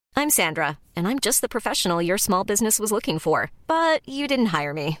I'm Sandra, and I'm just the professional your small business was looking for. But you didn't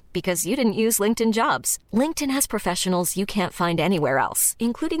hire me because you didn't use LinkedIn Jobs. LinkedIn has professionals you can't find anywhere else,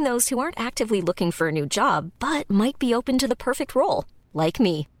 including those who aren't actively looking for a new job, but might be open to the perfect role, like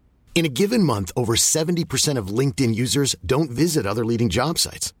me. In a given month, over 70% of LinkedIn users don't visit other leading job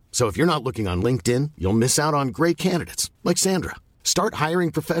sites. So if you're not looking on LinkedIn, you'll miss out on great candidates like Sandra. Start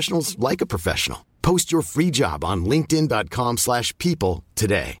hiring professionals like a professional. Post your free job on linkedin.com/people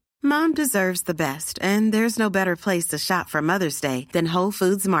today. Mom deserves the best, and there's no better place to shop for Mother's Day than Whole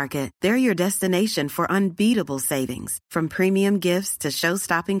Foods Market. They're your destination for unbeatable savings, from premium gifts to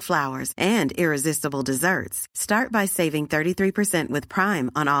show-stopping flowers and irresistible desserts. Start by saving 33% with Prime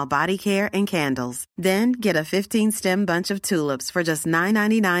on all body care and candles. Then get a 15-stem bunch of tulips for just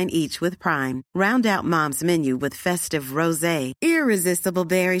 $9.99 each with Prime. Round out Mom's menu with festive rosé, irresistible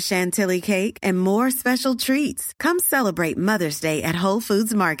berry chantilly cake, and more special treats. Come celebrate Mother's Day at Whole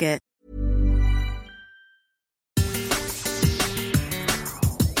Foods Market.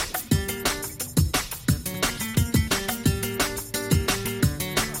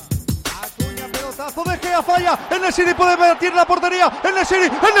 De Gea falla, el Nesiri puede batir la portería, el Nesiri,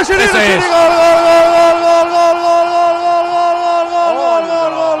 gol, gol,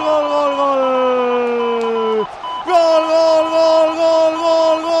 gol.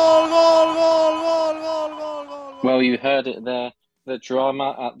 Well, you heard it there, the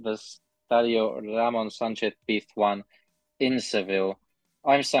drama at the Estadio Ramon Sánchez Pizjuán in Seville.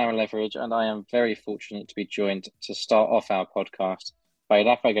 I'm Sam Leveridge, and I am very fortunate to be joined to start off our podcast by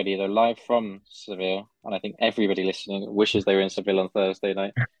Rafa Garrido, live from Seville, and I think everybody listening wishes they were in Seville on Thursday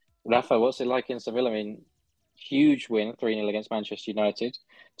night. Rafa, what's it like in Seville? I mean, huge win, 3-0 against Manchester United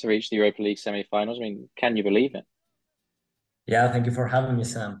to reach the Europa League semi-finals. I mean, can you believe it? Yeah, thank you for having me,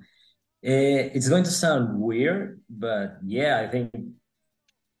 Sam. It's going to sound weird, but yeah, I think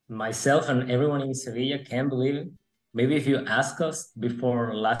myself and everyone in Sevilla can believe it. Maybe if you ask us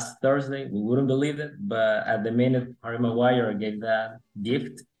before last Thursday, we wouldn't believe it. But at the minute Harry Maguire gave that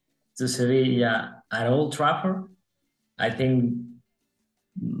gift to Sevilla at Old Trafford, I think,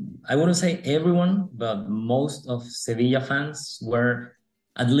 I wouldn't say everyone, but most of Sevilla fans were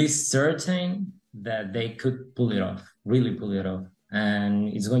at least certain that they could pull it off, really pull it off. And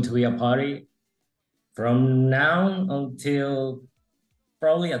it's going to be a party from now until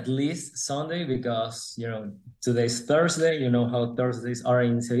probably at least Sunday, because, today's Thursday, you know how Thursdays are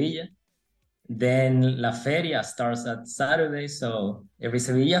in Sevilla. Then La Feria starts at Saturday, so every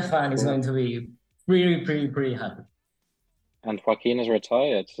Sevilla fan is going to be pretty happy. And Joaquin is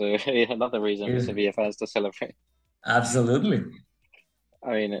retired, so another reason for Sevilla fans to celebrate. Absolutely.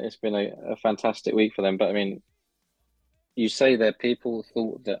 I mean, it's been a fantastic week for them, but I mean, you say that people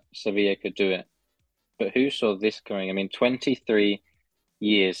thought that Sevilla could do it, but who saw this coming? I mean, 23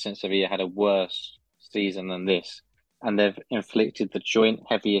 years since Sevilla had a worse season than this, and they've inflicted the joint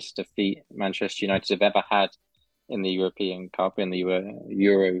heaviest defeat Manchester United have ever had in the European Cup, in the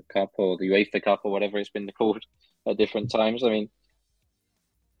Euro Cup or the UEFA Cup or whatever it's been called at different times. I mean,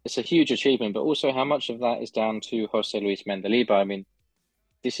 it's a huge achievement, but also how much of that is down to Jose Luis Mendilibar? I mean,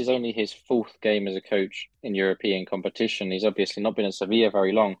 this is only his fourth game as a coach in European competition. He's obviously not been in Sevilla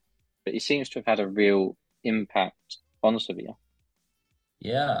very long, but he seems to have had a real impact on Sevilla.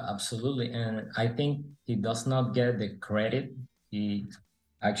 Yeah, absolutely. And I think he does not get the credit he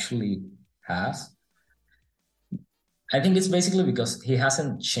actually has. I think it's basically because he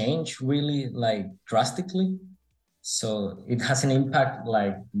hasn't changed really drastically. So it has an impact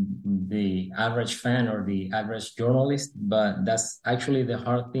like the average fan or the average journalist, but that's actually the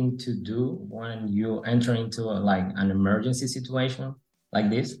hard thing to do when you enter into an emergency situation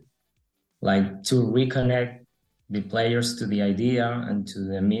like this, to reconnect the players to the idea and to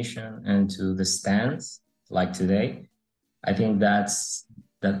the mission and to the stance like today. I think that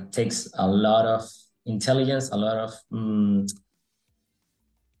takes a lot of intelligence, a lot of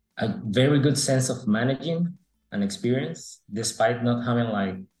a very good sense of managing and experience, despite not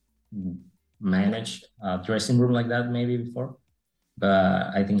having managed a dressing room like that maybe before.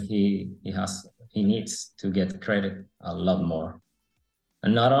 But I think he needs to get credit a lot more,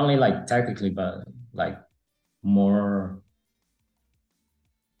 and not only tactically, but more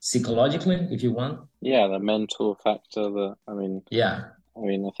psychologically, if you want. Yeah, the mental factor. I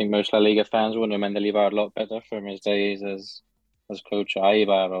think most La Liga fans will know Mendilibar a lot better from his days as coach at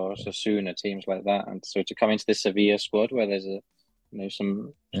Eibar or Osasuna, teams like that. And so to come into this Sevilla squad where there's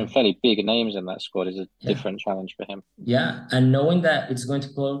some fairly big names in that squad is a different challenge for him. Yeah, and knowing that it's going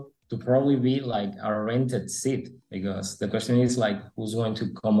to probably be a rented seat, because the question is who's going to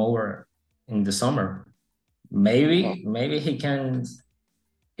come over in the summer. Maybe he can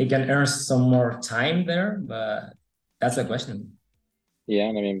he can earn some more time there, but that's the question. Yeah,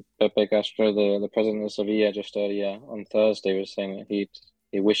 and I mean, Pepe Castro, the president of Sevilla, just earlier on Thursday was saying that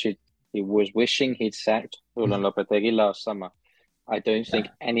he was wishing he'd sacked Julen Lopetegui last summer. I don't think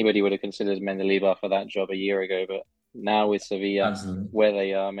anybody would have considered Mendilibar for that job a year ago, but now with Sevilla, Absolutely. where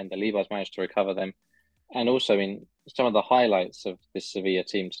they are, Mendilibar's managed to recover them. And also, I mean, some of the highlights of this Sevilla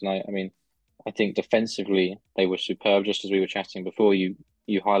team tonight, I mean, I think defensively they were superb, just as we were chatting before. You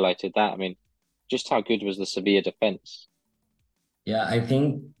highlighted that. I mean, just how good was the Sevilla defense? Yeah, I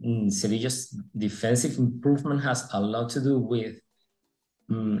think Sevilla's defensive improvement has a lot to do with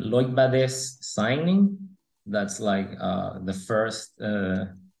Loic Badès signing. That's like the first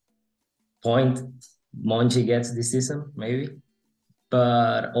point Monchi gets this season, maybe.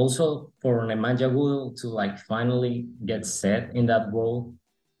 But also for Nemanja Gudo to like finally get set in that role.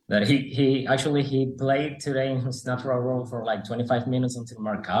 That he actually he played today in his natural role for like 25 minutes until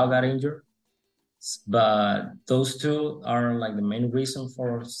Marcao got injured. But those two are like the main reason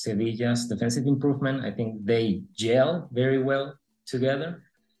for Sevilla's defensive improvement. I think they gel very well together.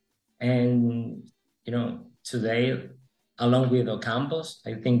 And, you know, today, along with Ocampos,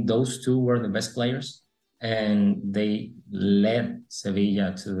 I think those two were the best players. And they led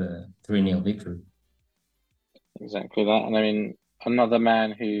Sevilla to the 3-0 victory. Exactly that. And I mean, another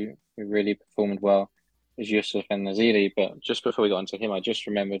man who really performed well is Yusuf En-Nesyri. But just before we got into him, I just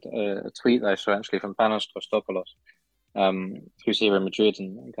remembered a tweet that I saw actually from Panos Kostopoulos, who's here in Madrid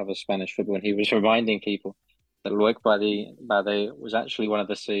and covers Spanish football. And he was reminding people that Loic Badé was actually one of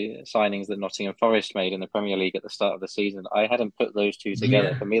the signings that Nottingham Forest made in the Premier League at the start of the season. I hadn't put those two together.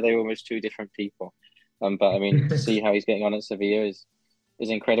 Yeah. For me, they were almost two different people. But I mean, to see how he's getting on at Sevilla is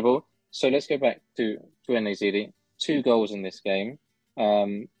incredible. So let's go back to En-Nesyri. 2 goals in this game.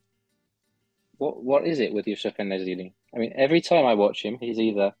 What is it with Yusuf En-Nesyri? I mean, every time I watch him, he's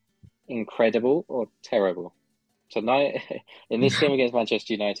either incredible or terrible. Tonight, in this game against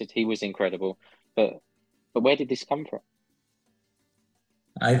Manchester United, he was incredible. But where did this come from?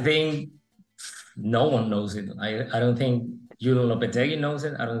 I think no one knows it. I don't think Julen Lopetegui knows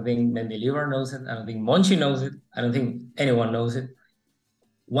it. I don't think Mendilibar knows it. I don't think Monchi knows it. I don't think anyone knows it.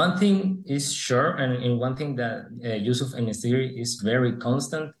 One thing is sure, and one thing that Yusuf En-Nesyri is very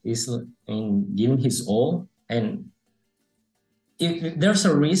constant is in giving his all. And if there's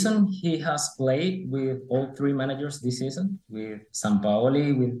a reason he has played with all 3 managers this season, with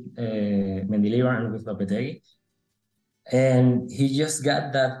Sampaoli, with Mendilibar, and with Lopetegui. And he just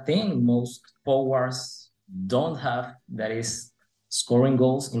got that thing most forwards don't have, that is scoring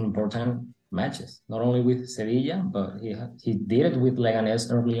goals in important matches, not only with Sevilla, but he did it with Leganés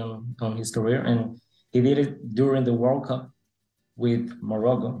early on his career, and he did it during the World Cup with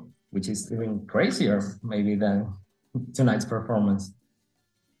Morocco, which is even crazier maybe than tonight's performance.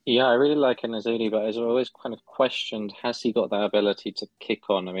 Yeah, I really like En-Nesyri, but I've always kind of questioned, has he got that ability to kick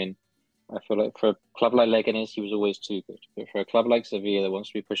on? I mean, I feel like for a club like Leganés, he was always too good. But for a club like Sevilla that wants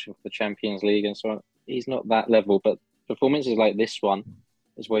to be pushing for the Champions League and so on, he's not that level. But performances like this one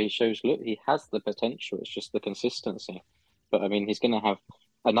is where he shows, look, he has the potential. It's just the consistency. But I mean, he's going to have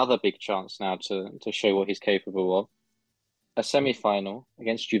another big chance now to show what he's capable of. A semi-final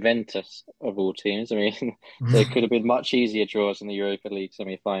against Juventus of all teams. I mean, there could have been much easier draws in the Europa League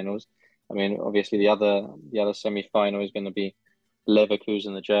semi-finals. I mean, obviously the other semi-final is going to be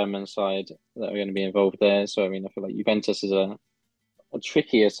Leverkusen, the German side, that are going to be involved there. So I mean, I feel like Juventus is a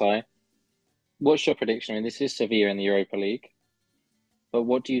trickier side. What's your prediction? I mean, this is Sevilla in the Europa League, but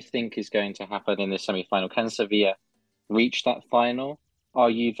what do you think is going to happen in this semi-final? Can Sevilla reach that final? Are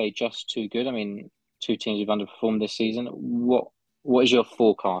Juve just too good? I mean, 2 teams who've underperformed this season. What is your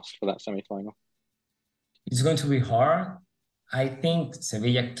forecast for that semi-final? It's going to be hard. I think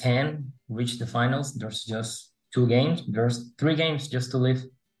Sevilla can reach the finals. There's just 2 games. There's 3 games just to lift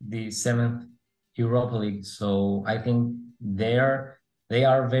the 7th Europa League. So I think they are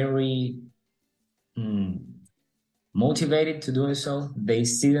very motivated to do so. They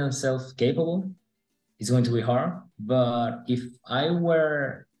see themselves capable. It's going to be hard. But if I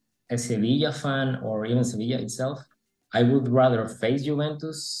were a Sevilla fan or even Sevilla itself, I would rather face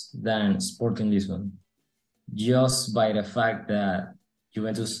Juventus than Sporting Lisbon, just by the fact that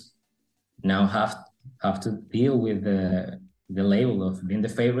Juventus now have to deal with the label of being the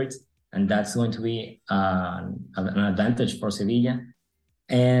favorites, and that's going to be an advantage for Sevilla.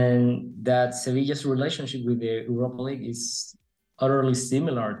 And that Sevilla's relationship with the Europa League is utterly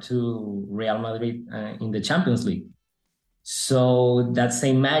similar to Real Madrid in the Champions League. So that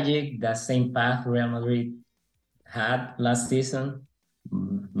same magic, that same path Real Madrid had last season,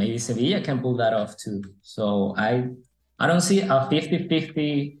 maybe Sevilla can pull that off too. So I I don't see a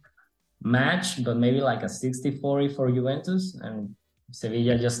 50-50 match, but maybe like a 60-40 for Juventus, and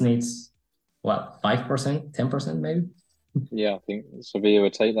Sevilla just needs, what, 5%, 10% maybe? Yeah, I think Sevilla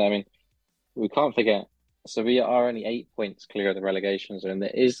would take that. I mean, we can't forget Sevilla are only 8 points clear of the relegation zone.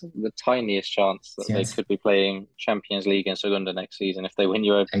 There is the tiniest chance that they Yes, could be playing Champions League in Segunda next season if they win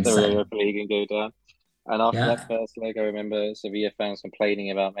the exactly. Europa League and go down. And after that Yeah. first leg, I remember Sevilla fans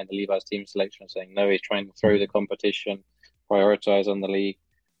complaining about Mendilibar's team selection, saying, no, he's trying to throw the competition, prioritize on the league.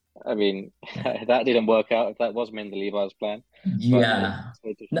 I mean, that didn't work out if that was Mendilibar's plan. But it Yeah.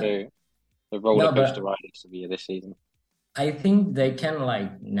 goes to No, show the roller no, coaster but ride of Sevilla this season. I think they can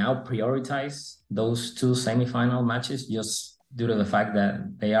like now prioritize those two semifinal matches just due to the fact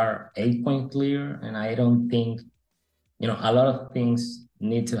that they are 8 point clear. And I don't think, a lot of things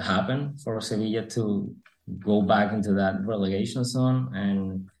need to happen for Sevilla to go back into that relegation zone.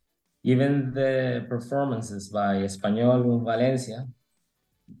 And even the performances by Espanyol and Valencia,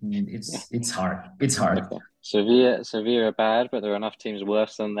 it's hard. It's hard. Okay. Sevilla are bad, but there are enough teams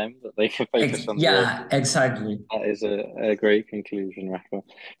worse than them that they can focus on the worst Yeah, team. exactly. That is a great conclusion, Rafa.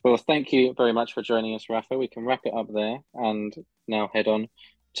 Well, thank you very much for joining us, Rafa. We can wrap it up there and now head on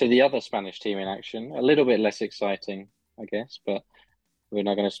to the other Spanish team in action. A little bit less exciting, I guess, but we're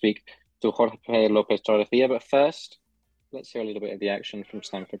now going to speak to Jorge López Torrecilla. But first, let's hear a little bit of the action from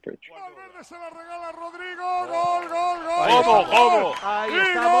Stamford Bridge. Se la regala Rodrigo, gol, gol, gol. ¿Cómo? Ahí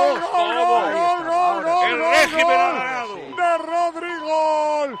estamos. Gol, El régimen ha ganado. de Rodrigo.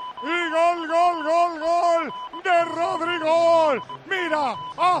 Y gol de Rodrigo. Mira,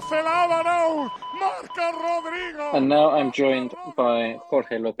 hace la Banaut. Marca Rodrigo. And now I'm joined by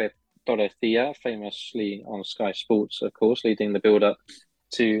Jorge López Torrecilla, famously on Sky Sports, of course, leading the build-up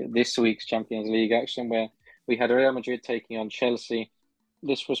to this week's Champions League action, where we had Real Madrid taking on Chelsea.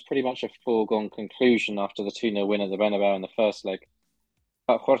 This was pretty much a foregone conclusion after the 2-0 win at the Bernabeu in the first leg.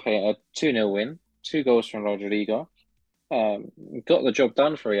 But Jorge, a 2-0 win, 2 goals from Rodrigo, got the job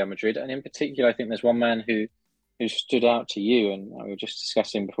done for Real Madrid. And in particular, I think there's one man who stood out to you, and we were just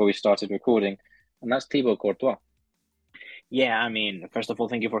discussing before we started recording, and that's Thibaut Courtois. Yeah, I mean, first of all,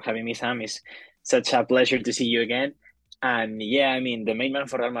 thank you for having me, Sam. It's such a pleasure to see you again. And yeah, I mean, the main man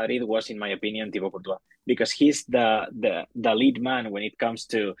for Real Madrid was, in my opinion, Thibaut Courtois, because he's the lead man when it comes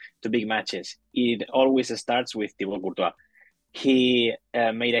to big matches. It always starts with Thibaut Courtois. He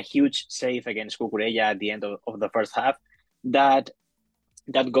made a huge save against Cucurella at the end of the first half. That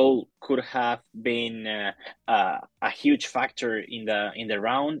goal could have been a huge factor in the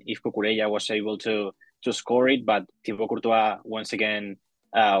round if Cucurella was able to score it, but Thibaut Courtois once again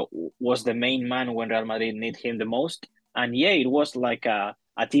was the main man when Real Madrid need him the most. And yeah, it was like a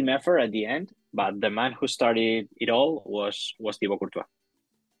team effort at the end, but the man who started it all was Thibaut Courtois.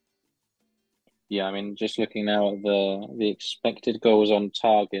 Yeah, I mean, just looking now at the expected goals on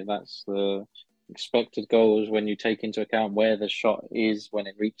target, that's the expected goals when you take into account where the shot is when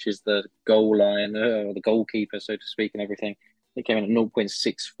it reaches the goal line, or the goalkeeper, so to speak, and everything. It came in at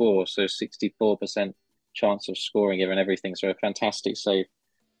 0.64, so 64% chance of scoring given everything. So a fantastic save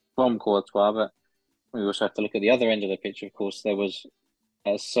from Courtois, but we also have to look at the other end of the pitch. Of course, there was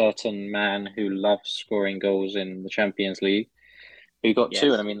a certain man who loves scoring goals in the Champions League who got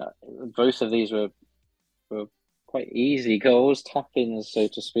two. And I mean, both of these were quite easy goals, tap-ins, so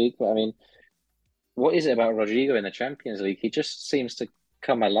to speak. But I mean, what is it about Rodrigo in the Champions League? He just seems to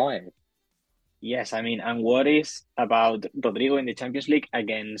come alive. Yes, I mean, and what is about Rodrigo in the Champions League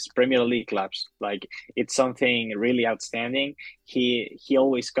against Premier League clubs? Like, it's something really outstanding. He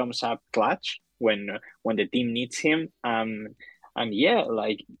always comes up clutch when the team needs him. And yeah,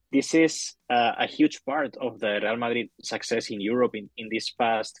 like, this is a huge part of the Real Madrid success in Europe in these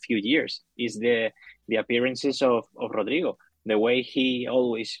past few years, is the appearances of Rodrigo. The way he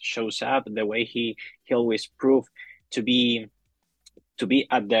always shows up, the way he always proved to be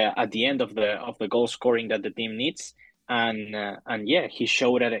at the end of the goal scoring that the team needs, and yeah, he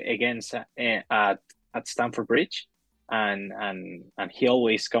showed it against at Stamford Bridge, and he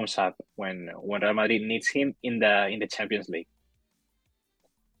always comes up when Real Madrid needs him in the Champions League.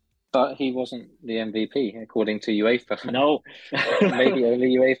 But he wasn't the MVP according to UEFA. No, maybe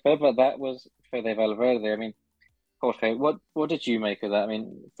only UEFA, but that was Fede Valverde. I mean, Jorge, what did you make of that? I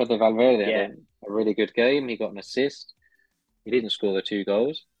mean, Fede Valverde had a really good game. He got an assist. He didn't score the 2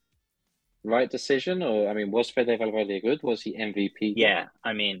 goals. Right decision, or I mean, was Fede Valverde good? Was he MVP? Yeah,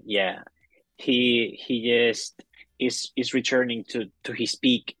 I mean, yeah, he just is returning to his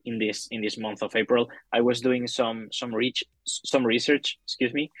peak in this month of April. I was doing some research,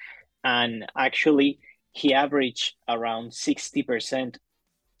 excuse me, and actually he averaged around 60%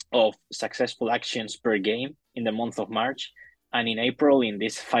 of successful actions per game in the month of March. And in April, in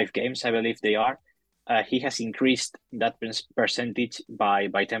these 5 games, I believe they are, he has increased that percentage by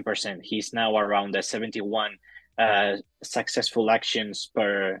 10%. He's now around the 71 successful actions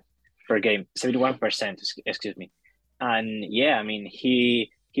per game, 71%, excuse me. And yeah, I mean, he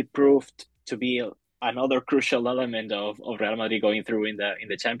proved to be another crucial element of Real Madrid going through in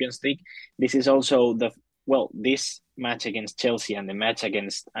the Champions League. This is also this match against Chelsea and the match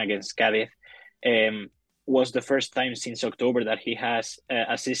against Cádiz was the first time since October that he has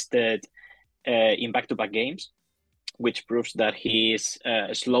assisted in back-to-back games, which proves that he is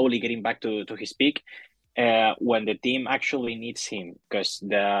slowly getting back to his peak when the team actually needs him, because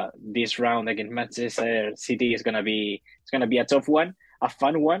this round against Manchester City is gonna be a tough one, a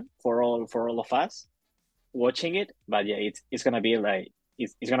fun one for all of us watching it. But yeah, it's gonna be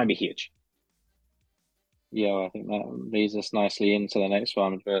it's gonna be huge. Yeah, I think that leads us nicely into the next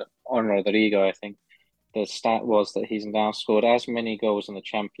one. But on Rodrigo, I think the stat was that he's now scored as many goals in the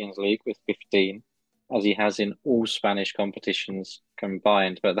Champions League with 15 as he has in all Spanish competitions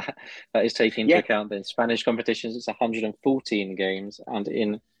combined. But that is taking into account that in Spanish competitions it's 114 games, and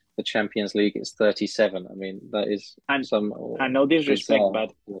in the Champions League it's 37. I mean, that is and no disrespect,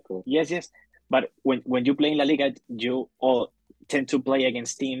 but yes. But when you play in La Liga, you all tend to play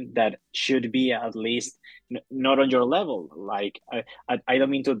against teams that should be at least not on your level. Like I don't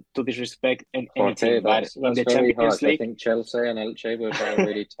mean to disrespect anything, but in the Champions League, I think Chelsea and Elche would have a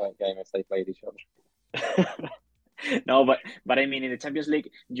really tight game if they played each other. No, but I mean, in the Champions League,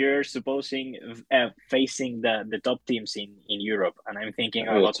 you're facing the top teams in Europe, and I'm thinking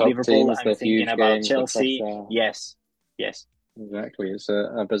about Liverpool. I'm thinking about Chelsea. Yes. Exactly. It's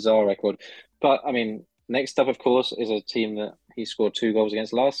a bizarre record. But I mean, next up, of course, is a team that he scored 2 goals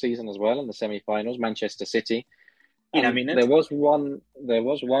against last season as well in the semi-finals, Manchester City. In a minute. There was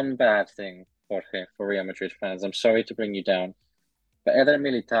one bad thing, Jorge, for Real Madrid fans. I'm sorry to bring you down, but Eder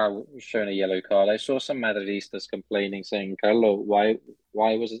Militao was shown a yellow card. I saw some Madridistas complaining, saying, "Carlo, why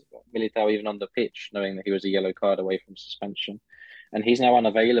was Militao even on the pitch, knowing that he was a yellow card away from suspension?" And he's now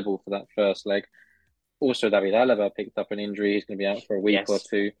unavailable for that first leg. Also, David Alaba picked up an injury. He's going to be out for a week or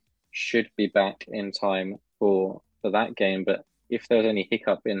two. Should be back in time for that game. But if there's any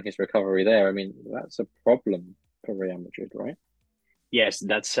hiccup in his recovery there, I mean, that's a problem for Real Madrid, right? Yes,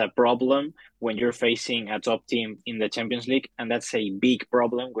 that's a problem when you're facing a top team in the Champions League, and that's a big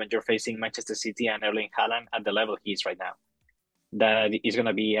problem when you're facing Manchester City and Erling Haaland at the level he is right now. That is going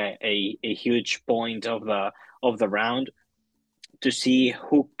to be a huge point of the round to see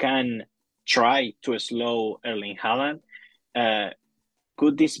who can try to slow Erling Haaland.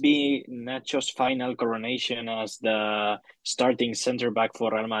 Could this be Nacho's final coronation as the starting center back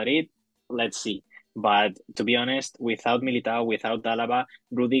for Real Madrid? Let's see. But to be honest, without Militao, without Alaba,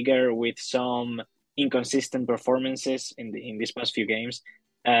 Rudiger with some inconsistent performances in these past few games,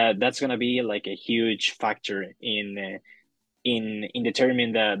 that's going to be like a huge factor in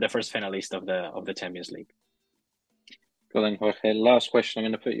determining the first finalist of the Champions League. Well then, Jorge, last question.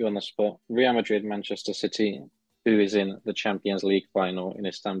 I'm going to put you on the spot. Real Madrid, Manchester City, who is in the Champions League final in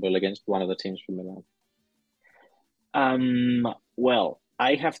Istanbul against one of the teams from Milan? Well,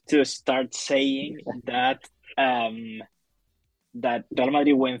 I have to start saying that that Real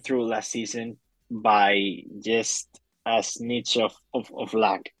Madrid went through last season by just a snitch of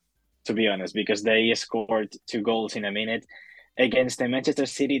luck, to be honest, because they scored 2 goals in a minute against the Manchester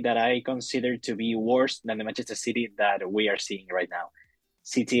City that I consider to be worse than the Manchester City that we are seeing right now.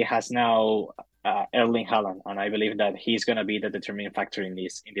 City has now Erling Haaland, and I believe that he's going to be the determining factor in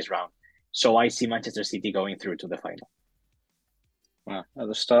this round. So I see Manchester City going through to the final. Wow. At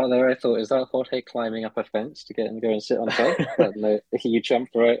the start there, I thought, is that Jorge climbing up a fence to get him to go and sit on top? But no, you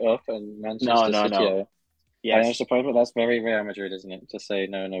jumped right up, and Manchester City. No. Yes. I am surprised, but that's very Real Madrid, isn't it? To say,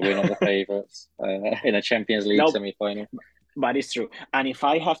 no, we're not the favourites in a Champions League semi-final. But it's true. And if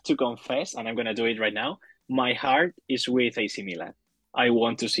I have to confess, and I'm going to do it right now, my heart is with AC Milan. I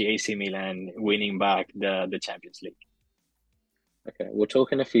want to see AC Milan winning back the Champions League. Okay, we'll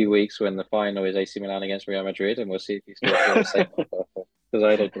talk in a few weeks when the final is AC Milan against Real Madrid, and we'll see if you still feel the same. Because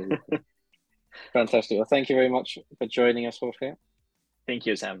I don't believe it. Fantastic. Well, thank you very much for joining us, Jorge. Thank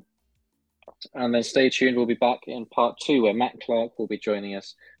you, Sam. And then stay tuned. We'll be back in part 2, where Matt Clark will be joining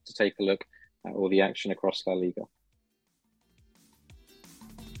us to take a look at all the action across La Liga.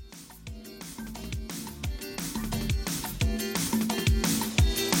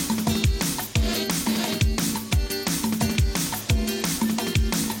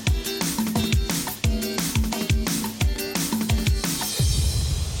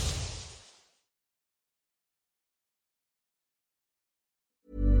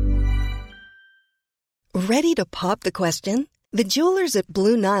 Ready to pop the question? The jewelers at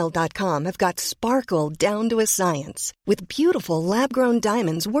BlueNile.com have got sparkle down to a science with beautiful lab-grown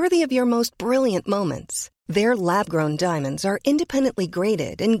diamonds worthy of your most brilliant moments. Their lab-grown diamonds are independently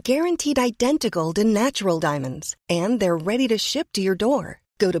graded and guaranteed identical to natural diamonds, and they're ready to ship to your door.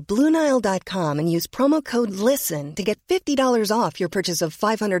 Go to BlueNile.com and use promo code LISTEN to get $50 off your purchase of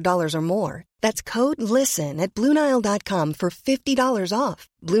 $500 or more. That's code LISTEN at BlueNile.com for $50 off.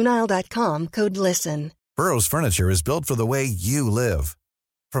 BlueNile.com, code LISTEN. Burrow's furniture is built for the way you live.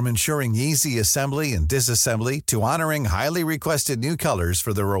 From ensuring easy assembly and disassembly to honoring highly requested new colors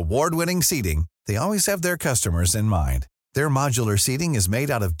for their award-winning seating, they always have their customers in mind. Their modular seating is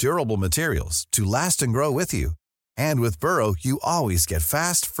made out of durable materials to last and grow with you. And with Burrow, you always get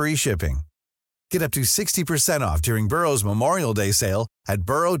fast, free shipping. Get up to 60% off during Burrow's Memorial Day sale at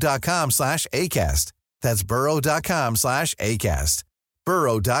burrow.com/ACAST. That's burrow.com/ACAST.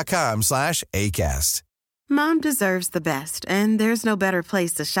 burrow.com/ACAST. Mom deserves the best, and there's no better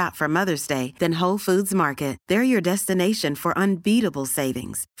place to shop for Mother's Day than Whole Foods Market. They're your destination for unbeatable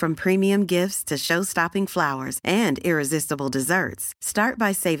savings, from premium gifts to show-stopping flowers and irresistible desserts. Start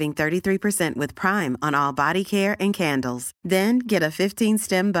by saving 33% with Prime on all body care and candles. Then get a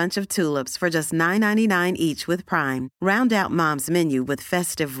 15-stem bunch of tulips for just $9.99 each with Prime. Round out Mom's menu with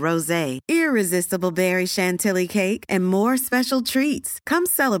festive rosé, irresistible berry chantilly cake, and more special treats. Come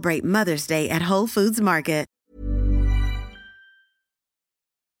celebrate Mother's Day at Whole Foods Market.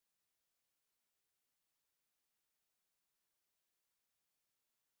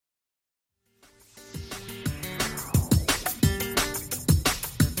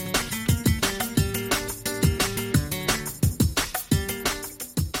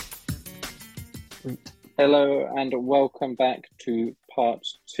 Hello and welcome back to part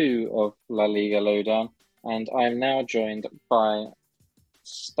 2 of La Liga Lowdown, and I'm now joined by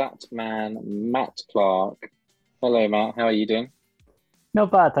Statman Matt Clark. Hello Matt, how are you doing?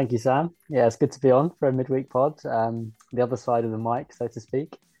 Not bad, thank you, Sam. Yeah, it's good to be on for a midweek pod, the other side of the mic, so to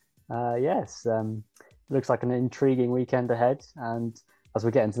speak. Yes, looks like an intriguing weekend ahead, and as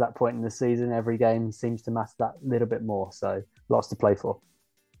we get into that point in the season, every game seems to matter that little bit more, so lots to play for.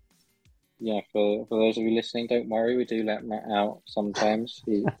 Yeah, for those of you listening, don't worry, we do let Matt out sometimes.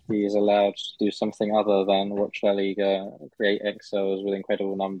 He is allowed to do something other than watch La Liga, create Excels with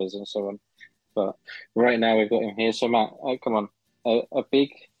incredible numbers and so on. But right now we've got him here. So Matt, come on, a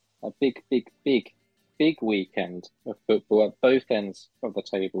big weekend of football at both ends of the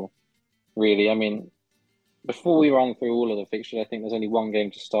table. Really, I mean, before we run through all of the fixtures, I think there's only one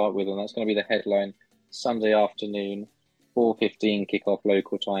game to start with, and that's going to be the headline Sunday afternoon, 4:15 kickoff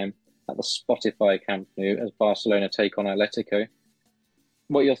local time, at the Spotify Camp Nou as Barcelona take on Atletico.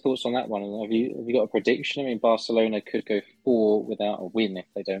 What are your thoughts on that one? Have you got a prediction? I mean, Barcelona could go 4 without a win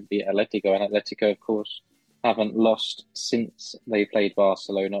if they don't beat Atletico. And Atletico, of course, haven't lost since they played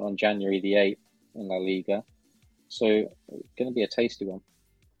Barcelona on January the 8th in La Liga. So it's going to be a tasty one.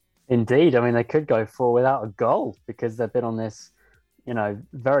 Indeed. I mean, they could go 4 without a goal because they've been on this,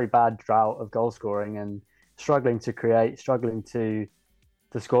 very bad drought of goal scoring and struggling to create, struggling to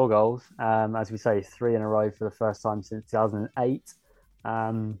score goals. As we say, 3 in a row for the first time since 2008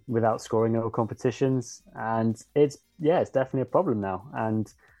 without scoring in all competitions. And it's definitely a problem now.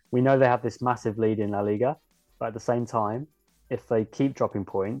 And we know they have this massive lead in La Liga, but at the same time, if they keep dropping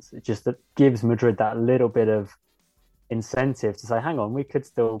points, it just gives Madrid that little bit of incentive to say, hang on, we could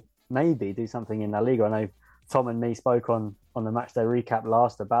still maybe do something in La Liga. I know Tom and me spoke on the Matchday recap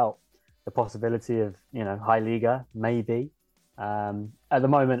last about the possibility of, high Liga, maybe. At the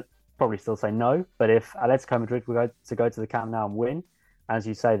moment, probably still say no. But if Atletico Madrid were to go to the Camp Nou and win, as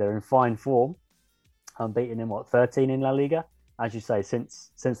you say, they're in fine form, unbeaten in 13 in La Liga, as you say,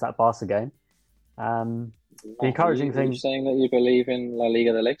 since that Barca game. The encouraging thing. Are you saying that you believe in La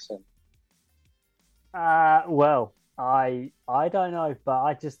Liga the league? Well, I don't know, but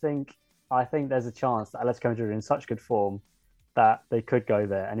I think there's a chance that Atletico Madrid are in such good form that they could go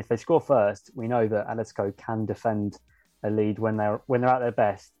there. And if they score first, we know that Atletico can defend a lead when they're at their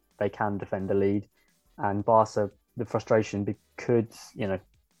best. They can defend a lead, and Barca, the frustration could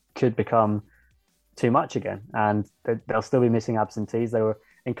become too much again, and they'll still be missing absentees. They were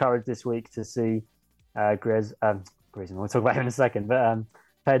encouraged this week to see Griezmann. We'll talk about him in a second, but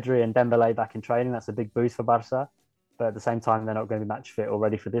Pedri and Dembele back in training. That's a big boost for Barca, but at the same time, they're not going to be match fit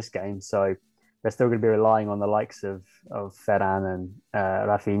already for this game, so they're still going to be relying on the likes of Ferran and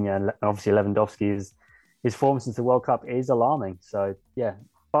Rafinha, and obviously Lewandowski. His form since the World Cup is alarming. So yeah,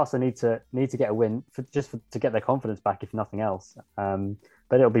 Barca need to get a win to get their confidence back, if nothing else. But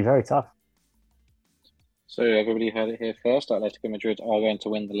it'll be very tough. So everybody heard it here first. Atletico Madrid are going to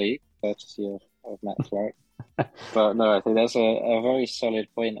win the league, courtesy of of Matt's work. But no, I think that's a very solid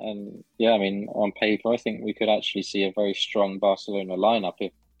point. And yeah, I mean, on paper, I think we could actually see a very strong Barcelona lineup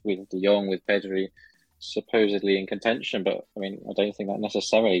if with De Jong, with Pedri supposedly in contention. But I mean, I don't think that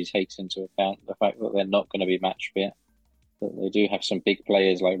necessarily takes into account the fact that they're not going to be match fit. That they do have some big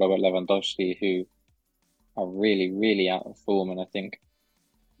players like Robert Lewandowski who are really, really out of form. And I think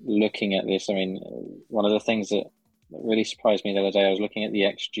looking at this, I mean, one of the things that really surprised me the other day, I was looking at the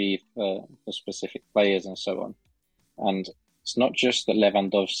XG for specific players and so on. And it's not just that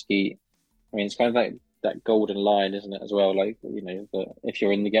Lewandowski, I mean, it's kind of like that golden line, isn't it, as well? Like, you know, that if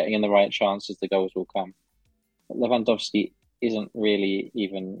you're getting in the right chances, the goals will come. But Lewandowski isn't really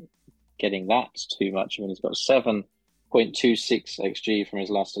even getting that too much. I mean, he's got 7.26 XG from his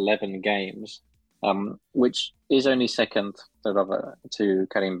last 11 games, which is only second to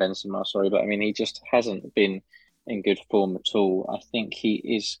Karim Benzema, but I mean, he just hasn't been in good form at all. I think he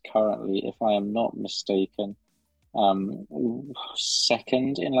is currently, if I am not mistaken,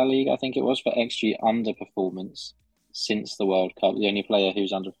 second in La Liga, I think it was, for XG underperformance since the World Cup. The only player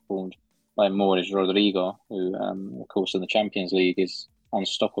who's underperformed by more is Rodrigo, who, of course, in the Champions League is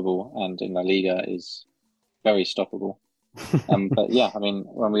unstoppable and in La Liga is very stoppable. But yeah, I mean,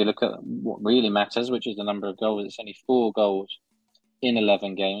 when we look at what really matters, which is the number of goals, it's only 4 goals in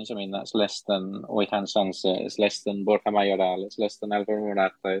 11 games. I mean, that's less than Oihan Sanse, it's less than Borja Mayoral, it's less than Alvaro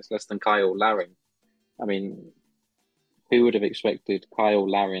Morata, it's less than Kyle Larin. I mean, who would have expected Kyle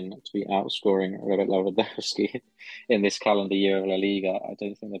Larin to be outscoring Robert Lewandowski in this calendar year of La Liga? I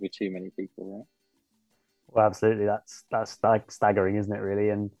don't think there'd be too many people, right? Well, absolutely. That's staggering, isn't it, really?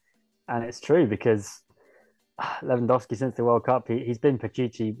 And it's true because Lewandowski, since the World Cup, he's been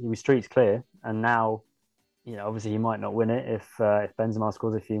Pichichi, he was streets clear, and now, you know, obviously he might not win it if Benzema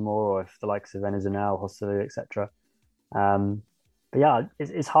scores a few more, or if the likes of Enizanel, Joselu, etc. But yeah,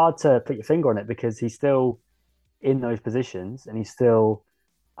 it's hard to put your finger on it because he's still in those positions, and he's still.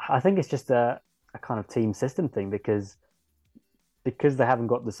 I think it's just a kind of team system thing because they haven't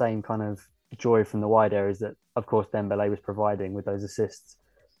got the same kind of joy from the wide areas that, of course, Dembele was providing with those assists.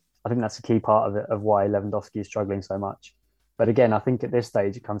 I think that's a key part of it, of why Lewandowski is struggling so much. But again, I think at this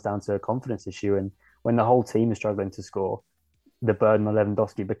stage it comes down to a confidence issue, and when the whole team is struggling to score, the burden on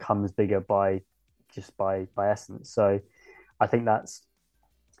Lewandowski becomes bigger by essence. So I think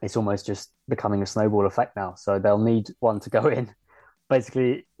it's almost just becoming a snowball effect now. So they'll need one to go in,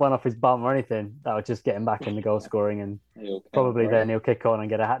 basically one off his bum or anything that would just get him back in the goal scoring, and probably then he'll kick on and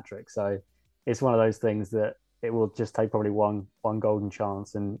get a hat trick. So it's one of those things that it will just take probably one golden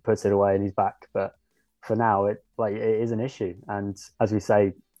chance and puts it away and he's back. But for now, it is an issue. And as we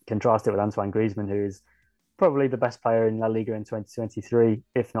say, contrast it with Antoine Griezmann, who is probably the best player in La Liga in 2023,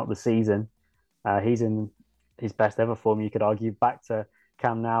 if not the season. He's in his best ever form, you could argue, back to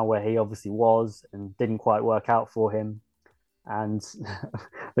Camp Nou, where he obviously was and didn't quite work out for him. And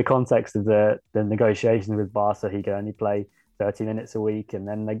the context of the negotiations with Barca, he could only play 30 minutes a week, and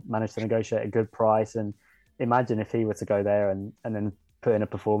then they managed to negotiate a good price. And imagine if he were to go there and then put in a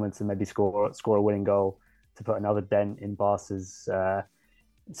performance and maybe score a winning goal to put another dent in Barca's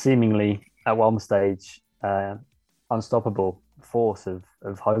seemingly at one stage unstoppable force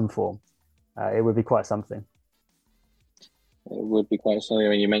of home form. It would be quite something. It would be quite something. I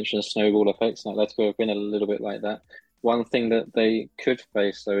mean, you mentioned snowball effects. Now, let's go have been a little bit like that. One thing that they could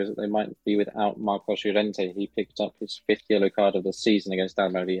face, though, is that they might be without Marcos Llorente. He picked up his 5th yellow card of the season against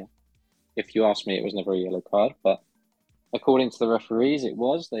Almeria. If you ask me, it was never a yellow card, but according to the referees, it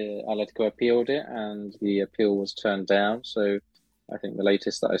was. Atletico appealed it, and the appeal was turned down. So I think the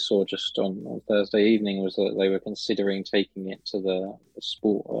latest that I saw just on Thursday evening was that they were considering taking it to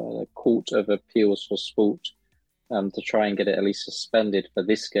the Court of Appeals for Sport to try and get it at least suspended for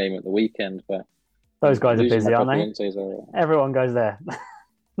this game at the weekend. But those guys are busy, aren't they? Everyone goes there.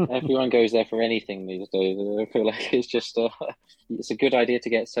 Everyone goes there for anything these days. I feel like it's just it's a good idea to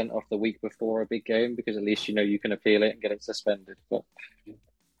get sent off the week before a big game because at least you know you can appeal it and get it suspended. But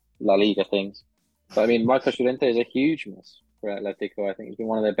La Liga things. But I mean, Marcos Llorente is a huge miss for Atletico. I think he's been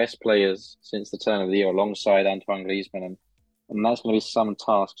one of their best players since the turn of the year, alongside Antoine Griezmann, and that's going to be some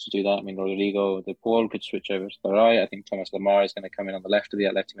task to do that. I mean, Rodrigo De Paul could switch over to the right. I think Thomas Lemar is going to come in on the left of the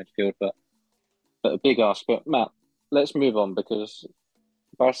Atleti midfield, but a big ask. But Matt, let's move on because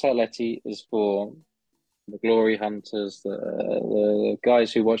Barca Atleti is for the glory hunters, the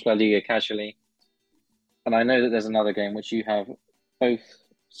guys who watch La Liga casually. And I know that there's another game which you have both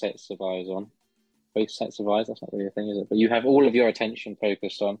sets of eyes on. Both sets of eyes, that's not really a thing, is it? But you have all of your attention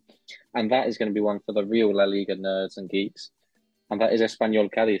focused on. And that is going to be one for the real La Liga nerds and geeks. And that is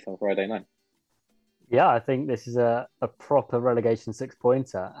Espanyol Cádiz on Friday night. Yeah, I think this is a proper relegation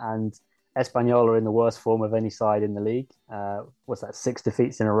 6-pointer. And Espanyol are in the worst form of any side in the league. What's that? 6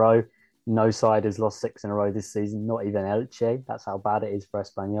 defeats in a row. No side has lost 6 in a row this season. Not even Elche. That's how bad it is for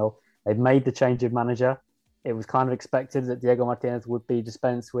Espanyol. They've made the change of manager. It was kind of expected that Diego Martinez would be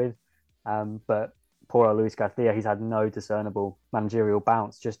dispensed with, but poor Luis Garcia, he's had no discernible managerial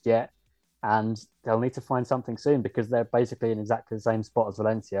bounce just yet, and they'll need to find something soon because they're basically in exactly the same spot as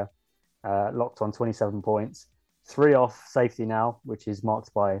Valencia, locked on 27 points, 3 off safety now, which is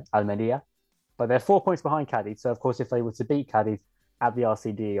marked by Almeria, but they're 4 points behind Cadiz. So of course, if they were to beat Cadiz at the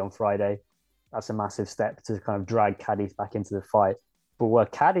RCD on Friday, that's a massive step to kind of drag Cadiz back into the fight. But were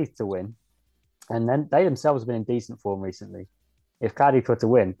Cadiz to win, and then they themselves have been in decent form recently. If Cadiz were to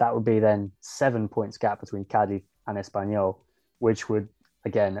win, that would be then 7 points gap between Cadiz and Espanyol, which would,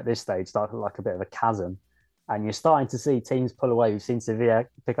 again, at this stage, start to look like a bit of a chasm. And you're starting to see teams pull away. We've seen Sevilla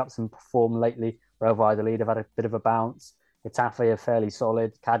pick up some form lately. Real Valladolid have had a bit of a bounce. Getafe are fairly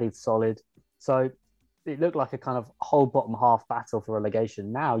solid. Cadiz solid. So it looked like a kind of whole bottom half battle for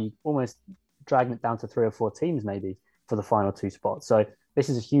relegation. Now you almost dragging it down to 3 or 4 teams maybe for the final 2 spots. So this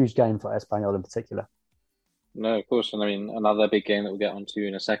is a huge game for Espanyol in particular. No, of course. And I mean, another big game that we'll get onto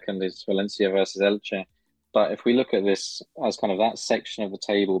in a second is Valencia versus Elche. But if we look at this as kind of that section of the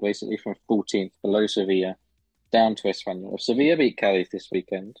table, basically from 14th below Sevilla down to Espanyol. If Sevilla beat Cadiz this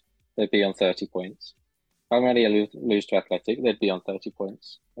weekend, they'd be on 30 points. Almeria lose to Athletic, they'd be on 30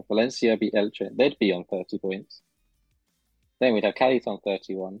 points. If Valencia beat Elche, they'd be on 30 points. Then we'd have Cadiz on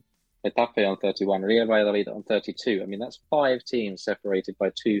 31, Getafe on 31, Real Valladolid on 32. I mean, that's 5 teams separated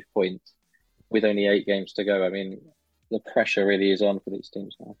by 2 points with only 8 games to go. I mean, the pressure really is on for these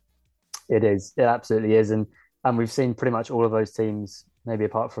teams now. It is. It absolutely is. And we've seen pretty much all of those teams, maybe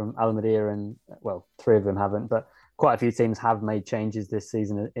apart from Almeria and, well, 3 of them haven't, but quite a few teams have made changes this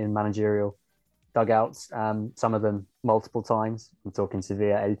season in managerial dugouts. Some of them multiple times. I'm talking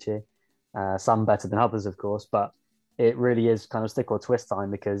Sevilla, Elche. Some better than others, of course, but it really is kind of stick or twist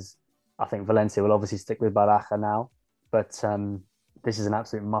time because I think Valencia will obviously stick with Baraja now, but this is an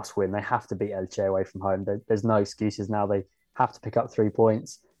absolute must-win. They have to beat Elche away from home. There's no excuses now. They have to pick up 3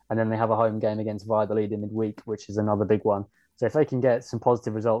 points, and then they have a home game against Valladolid in midweek, which is another big one. So if they can get some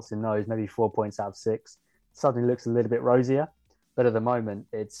positive results in those, maybe 4 points out of 6, suddenly looks a little bit rosier. But at the moment,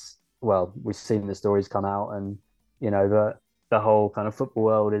 it's, well, we've seen the stories come out, and you know the whole kind of football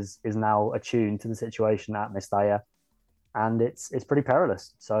world is now attuned to the situation at Mestalla, and it's pretty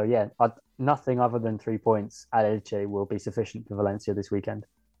perilous. So yeah, nothing other than 3 points at Elche will be sufficient for Valencia this weekend.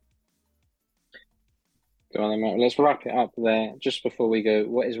 Go on then, Matt. Let's wrap it up there. Just before we go,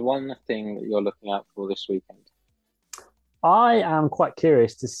 what is one thing that you're looking out for this weekend? I am quite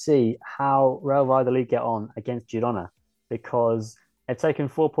curious to see how Real Valladolid get on against Girona, because they've taken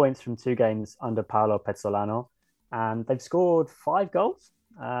 4 points from 2 games under Paolo Pezzolano, and they've scored 5 goals.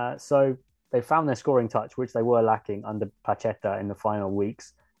 So they found their scoring touch, which they were lacking under Pacheta in the final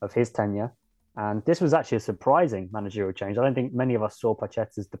weeks of his tenure. And this was actually a surprising managerial change. I don't think many of us saw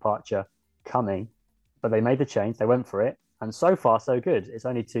Pacheta's departure coming, but they made the change. They went for it. And so far, so good. It's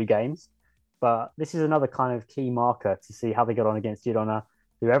only 2 games. But this is another kind of key marker to see how they get on against Girona,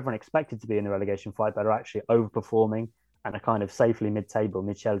 who everyone expected to be in the relegation fight, but are actually overperforming and are kind of safely mid-table.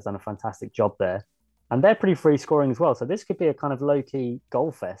 Michel's done a fantastic job there. And they're pretty free scoring as well. So this could be a kind of low-key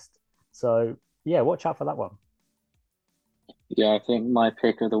goal fest. So, yeah, watch out for that one. Yeah, I think my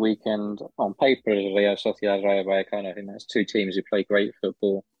pick of the weekend on paper is Real Sociedad Rayo Vallecano. I think that's 2 teams who play great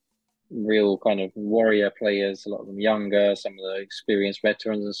football. Real kind of warrior players, a lot of them younger, some of the experienced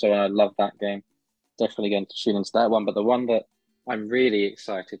veterans and so on. I love that game. Definitely going to tune into that one. But the one that I'm really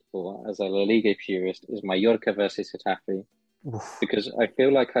excited for as a La Liga purist is Mallorca versus Getafe. Because I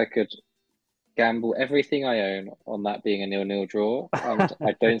feel like I could gamble everything I own on that being a 0-0 draw. And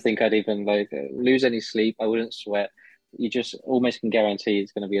I don't think I'd even lose any sleep. I wouldn't sweat. You just almost can guarantee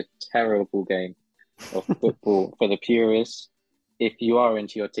it's going to be a terrible game of football for the purists. If you are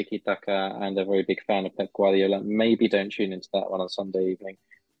into your tiki-taka and a very big fan of Pep Guardiola, maybe don't tune into that one on Sunday evening.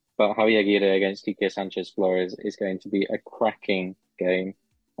 But Javier Aguirre against Quique Sanchez Flores is going to be a cracking game.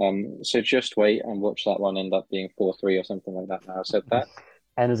 So just wait and watch that one end up being 4-3 or something like that now. I've said that.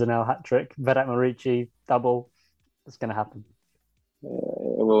 Enzo hat-trick, Vedat Morici, double. It's going to happen.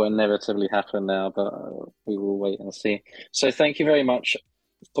 It will inevitably happen now, but we will wait and see. So thank you very much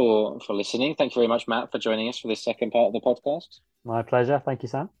for listening. Thank you very much, Matt, for joining us for this second part of the podcast. My pleasure. Thank you,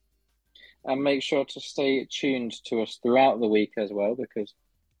 Sam. And make sure to stay tuned to us throughout the week as well,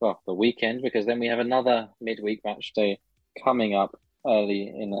 the weekend, because then we have another midweek match day coming up early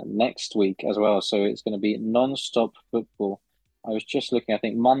in next week as well. So it's going to be non-stop football I was just looking, I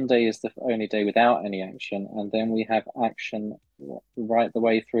think Monday is the only day without any action, and then we have action right the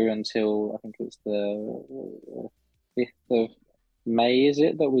way through until I think it's the 5th of May, is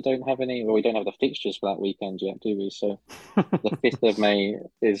it, that we don't have any, or we don't have the fixtures for that weekend yet, do we? So the 5th of May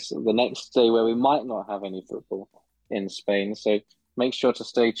is the next day where we might not have any football in Spain. So make sure to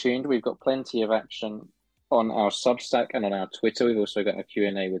stay tuned. We've got plenty of action on our Substack and on our Twitter. We've also got a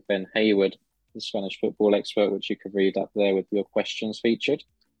Q&A with Ben Hayward, the Spanish football expert, which you can read up there with your questions featured.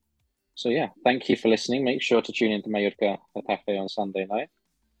 So yeah, thank you for listening. Make sure to tune in to Mallorca Getafe on Sunday night.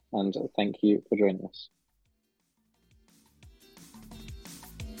 And thank you for joining us.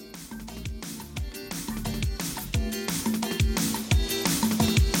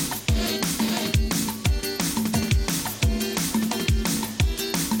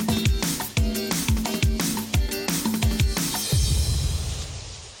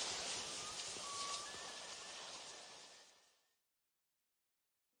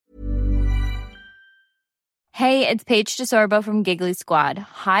 Hey, it's Paige DeSorbo from Giggly Squad.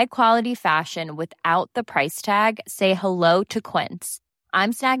 High quality fashion without the price tag. Say hello to Quince.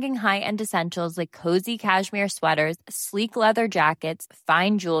 I'm snagging high-end essentials like cozy cashmere sweaters, sleek leather jackets,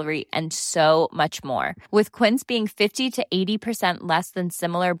 fine jewelry, and so much more. With Quince being 50 to 80% less than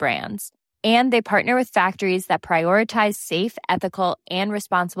similar brands. And they partner with factories that prioritize safe, ethical, and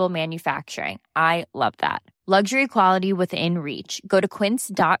responsible manufacturing. I love that. Luxury quality within reach. Go to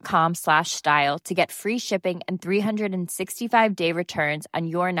quince.com/style to get free shipping and 365-day returns on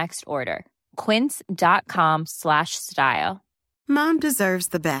your next order. Quince.com/style. Mom deserves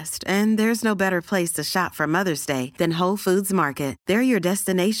the best, and there's no better place to shop for Mother's Day than Whole Foods Market. They're your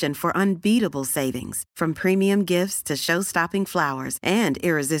destination for unbeatable savings, from premium gifts to show-stopping flowers and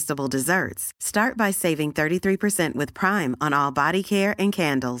irresistible desserts. Start by saving 33% with Prime on all body care and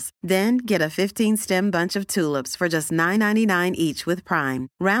candles. Then get a 15-stem bunch of tulips for just $9.99 each with Prime.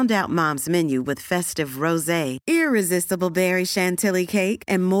 Round out Mom's menu with festive rosé, irresistible berry chantilly cake,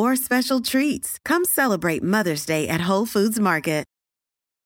 and more special treats. Come celebrate Mother's Day at Whole Foods Market.